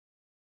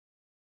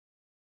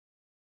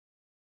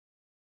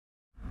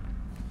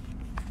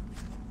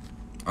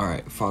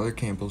Alright, Father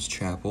Campbell's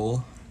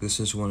Chapel. This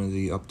is one of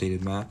the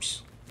updated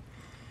maps.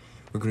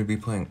 We're going to be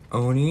playing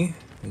Oni,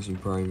 as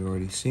you've probably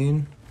already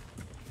seen.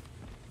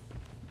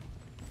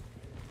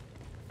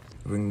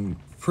 I've been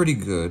pretty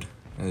good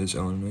as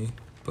Oni,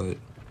 but,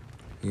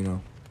 you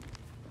know,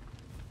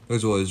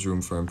 there's always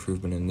room for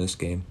improvement in this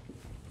game.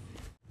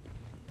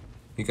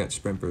 You got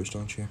sprint burst,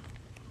 don't you?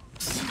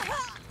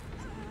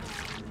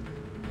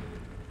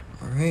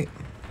 Alright.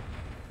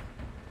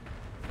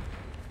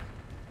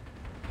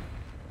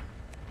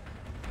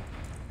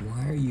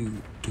 Why are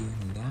you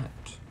doing that,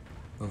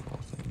 of all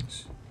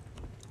things?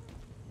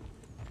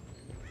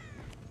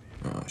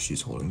 Oh,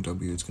 she's holding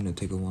W. It's gonna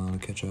take a while to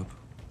catch up.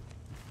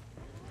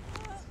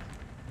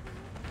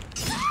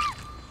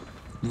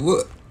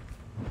 What?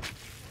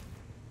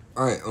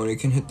 Alright, Oni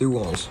can hit through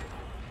walls.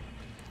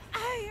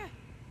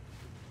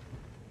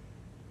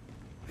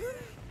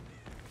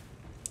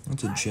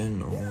 That's a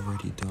gen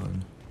already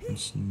done.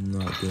 It's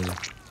not good.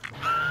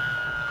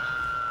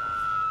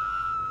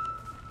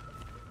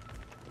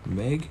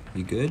 Meg,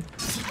 you good?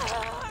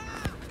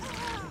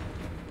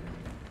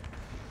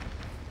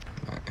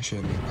 Alright, I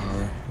should have my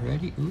power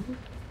ready. Ooh.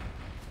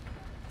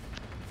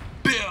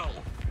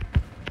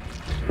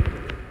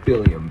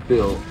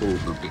 Bill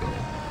over Bill.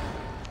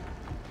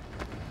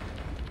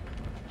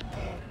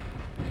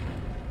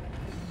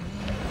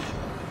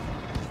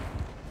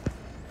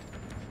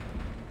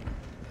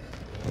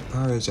 My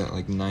power is at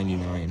like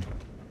 99.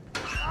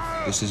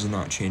 This is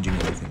not changing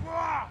anything.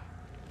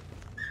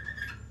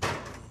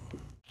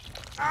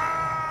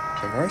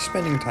 I'm already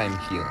spending time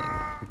healing,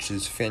 which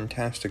is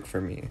fantastic for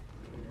me.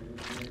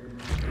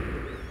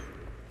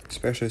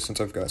 Especially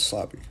since I've got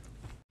Sloppy.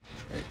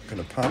 Alright,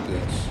 gonna pop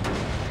this.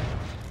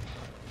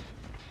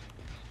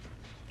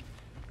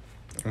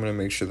 I'm gonna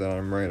make sure that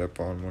I'm right up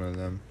on one of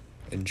them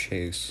and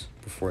chase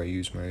before I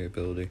use my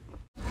ability.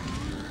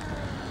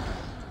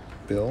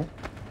 Bill?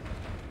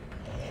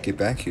 Get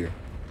back here.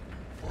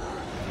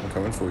 I'm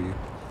coming for you.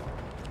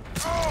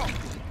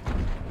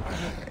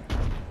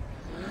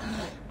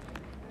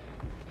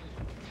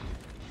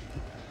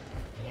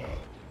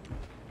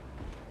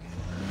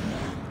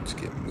 Let's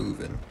get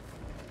moving.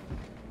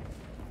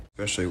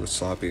 Especially with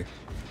Sloppy.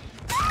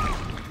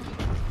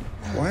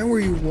 Why were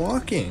you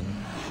walking?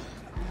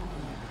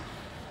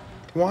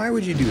 Why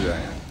would you do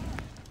that?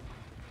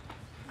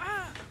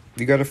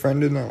 You got a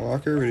friend in that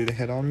locker ready to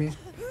hit on me?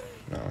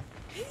 No.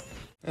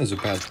 That was a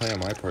bad play on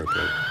my part,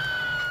 but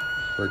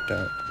worked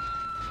out.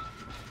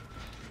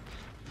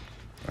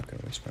 Not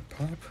gonna waste my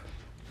pop.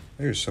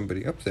 There's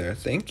somebody up there.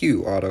 Thank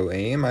you, auto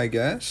aim, I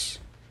guess.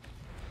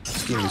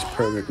 This game is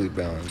perfectly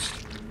balanced,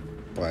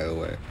 by the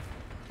way.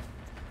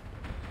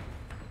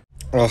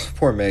 Oh,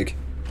 poor Meg.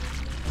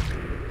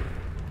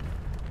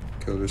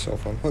 Killed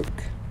herself on hook.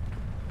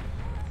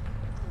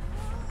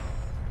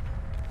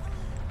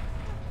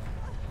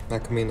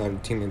 That could mean that her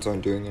teammates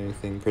aren't doing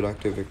anything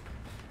productive.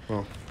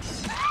 Well,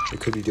 they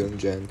could be doing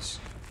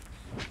gens.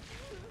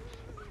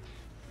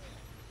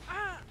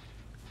 I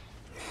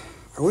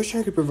wish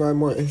I could provide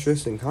more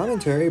interesting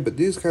commentary, but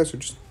these guys are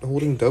just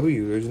holding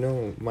W. There's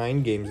no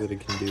mind games that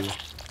it can do.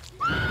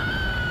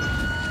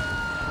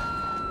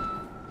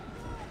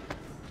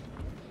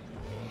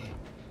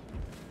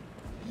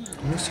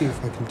 Let me see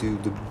if I can do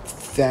the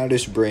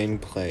fattest brain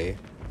play.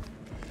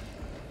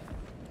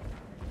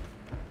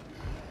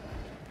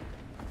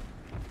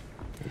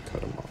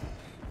 Cut him off.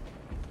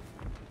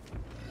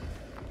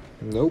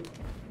 Nope.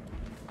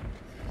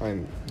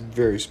 I'm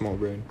very small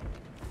brain.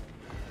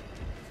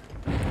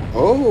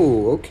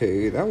 Oh,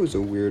 okay. That was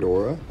a weird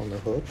aura on the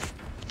hook.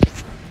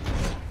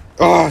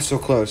 Ah, oh, so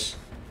close.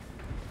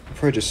 I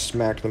probably just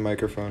smacked the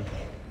microphone.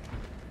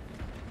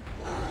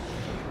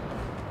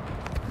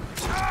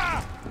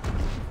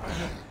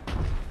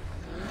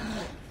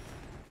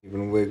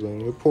 Even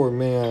wiggling. You poor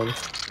man.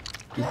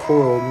 You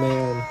poor old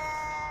man.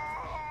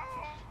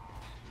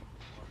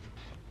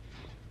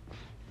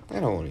 I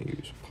don't want to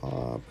use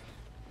pop.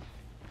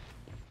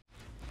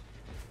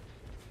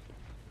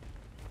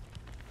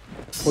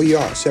 Oh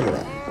yeah,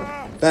 Samurai.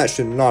 That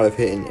should not have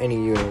hit in any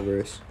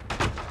universe.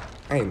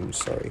 I am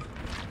sorry.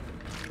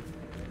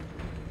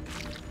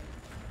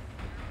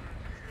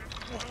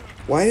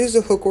 Why does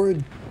the hook aura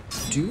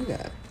do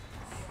that?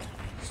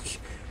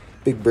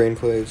 Big brain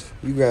plays.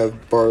 You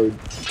have borrowed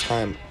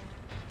time.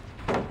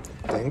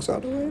 Thanks,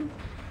 auto aim?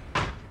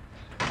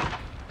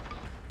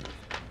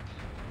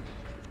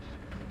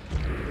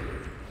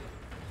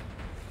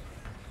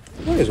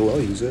 Might as well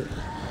use it.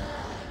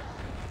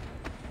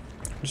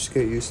 Just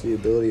get used to the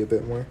ability a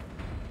bit more.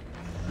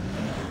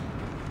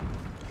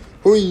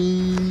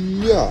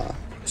 Hoo-yah!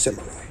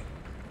 Samurai.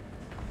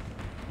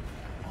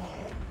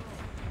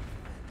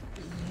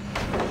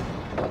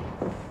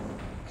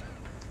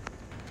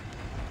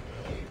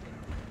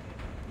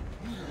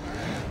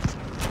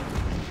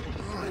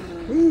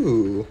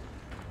 Ooh.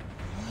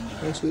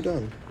 Nicely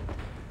done.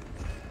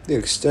 They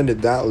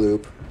extended that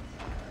loop.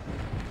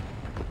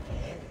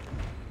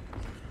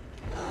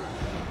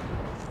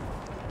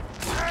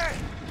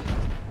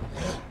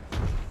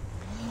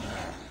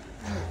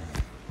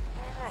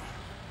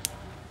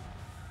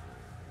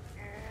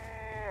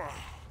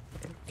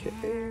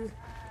 okay.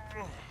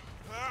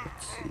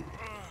 Let's see.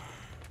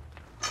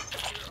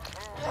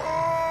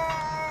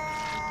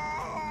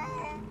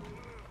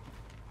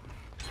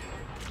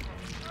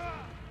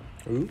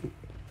 Ooh.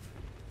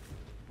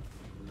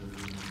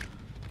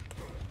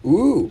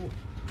 Ooh.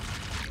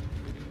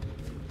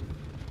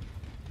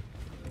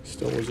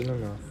 Still wasn't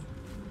enough.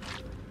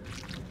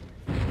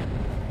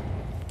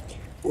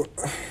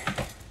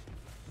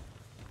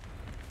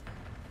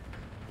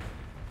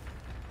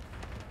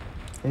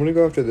 I'm gonna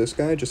go after this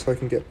guy just so I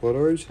can get blood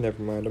orbs.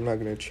 Never mind, I'm not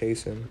gonna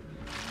chase him.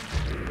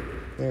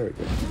 There we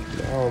go.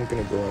 Now I'm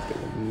gonna go after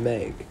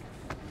Meg.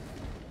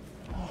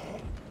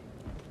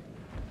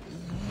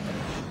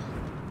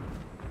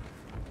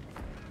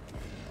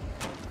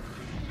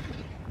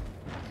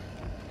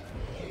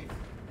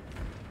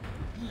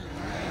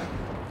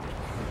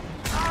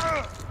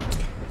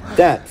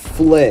 That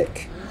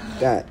flick.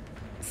 That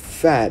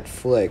fat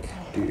flick,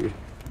 dude.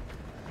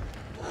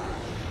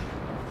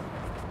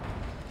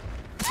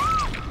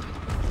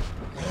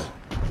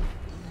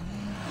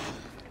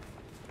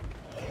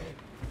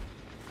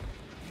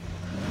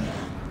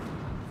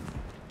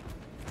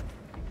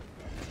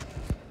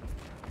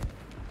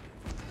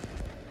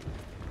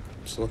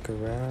 Let's look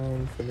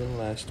around for the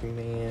last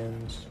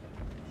mans.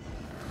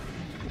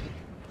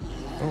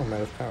 Oh, I'm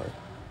out of power.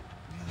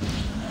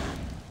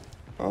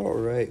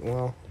 Alright,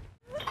 well.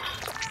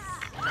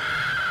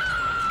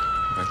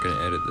 I'm not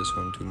gonna edit this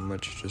one too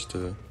much just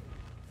to...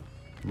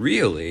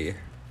 Really?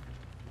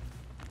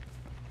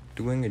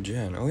 Doing a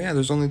gen. Oh yeah,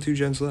 there's only 2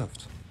 gens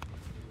left.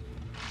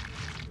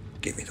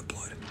 Give me the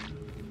blood.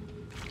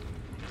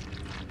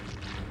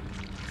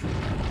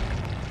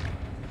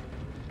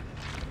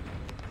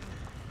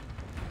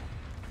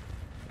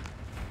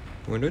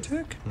 Window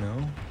tech?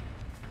 No.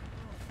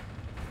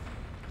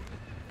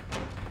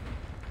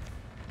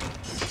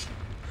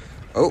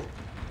 Oh!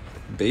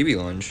 Baby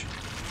lunge.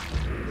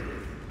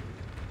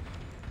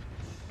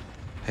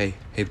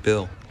 Hey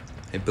Bill.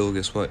 Hey Bill,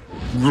 guess what?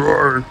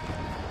 Roar!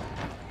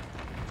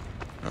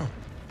 Oh.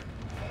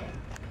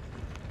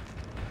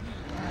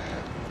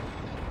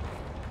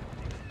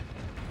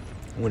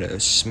 I'm gonna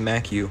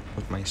smack you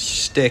with my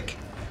stick.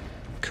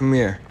 Come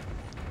here.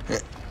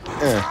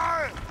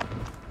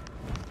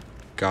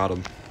 Got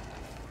him.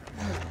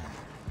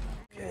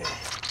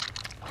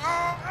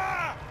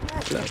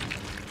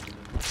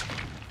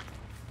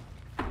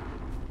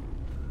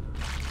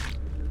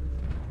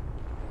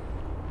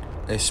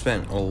 I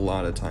spent a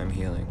lot of time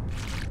healing.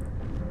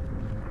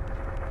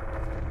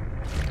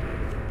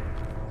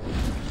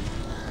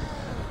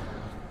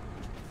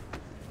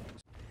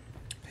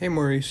 Hey,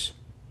 Maurice.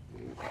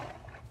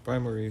 Bye,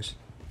 Maurice.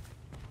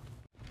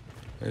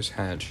 There's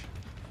Hatch.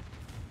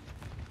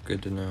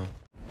 Good to know.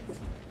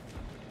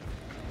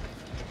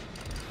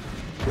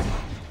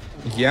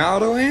 Yeah,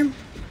 auto aim?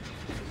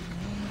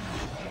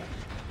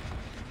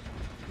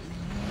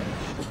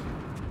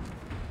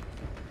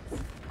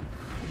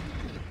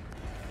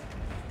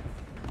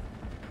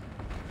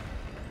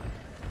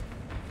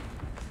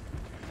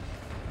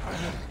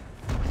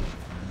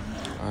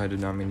 I did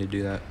not mean to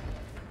do that.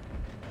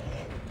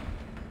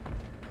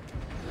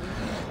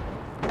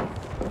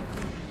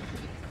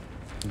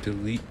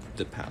 Delete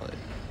the palette.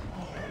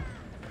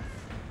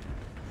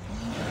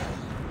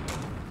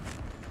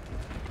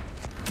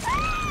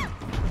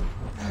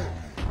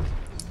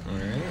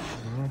 Alright.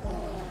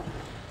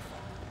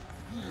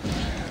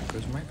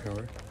 Goes my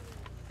power.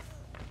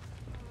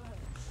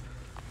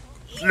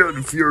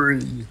 Blood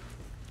Fury!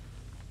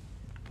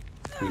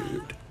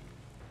 Weird.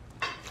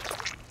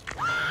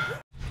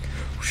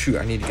 Shoot,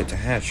 I need to get to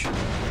Hatch.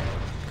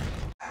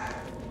 I'm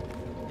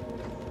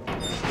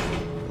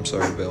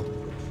sorry, Bill.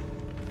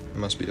 It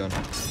must be done.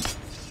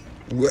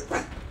 What?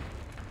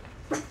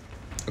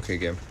 Okay,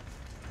 game.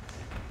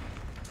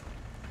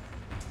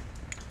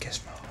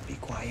 Gizmo, be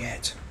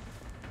quiet.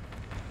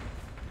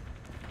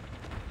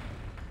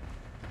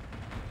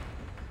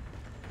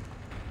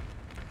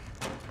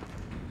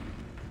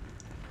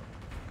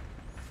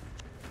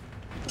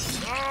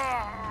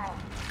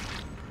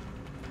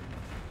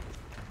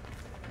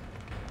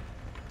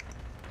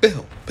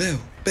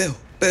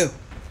 Bill.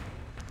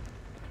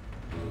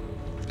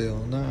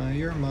 Bill Nye,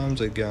 your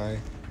mom's a guy.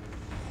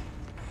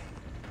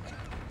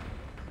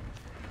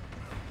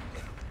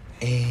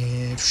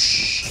 And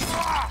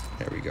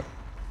there we go.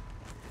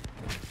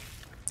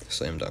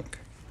 Slam dunk.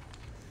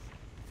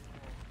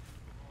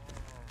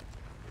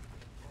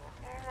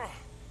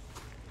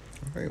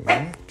 Alright,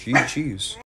 well, GG's.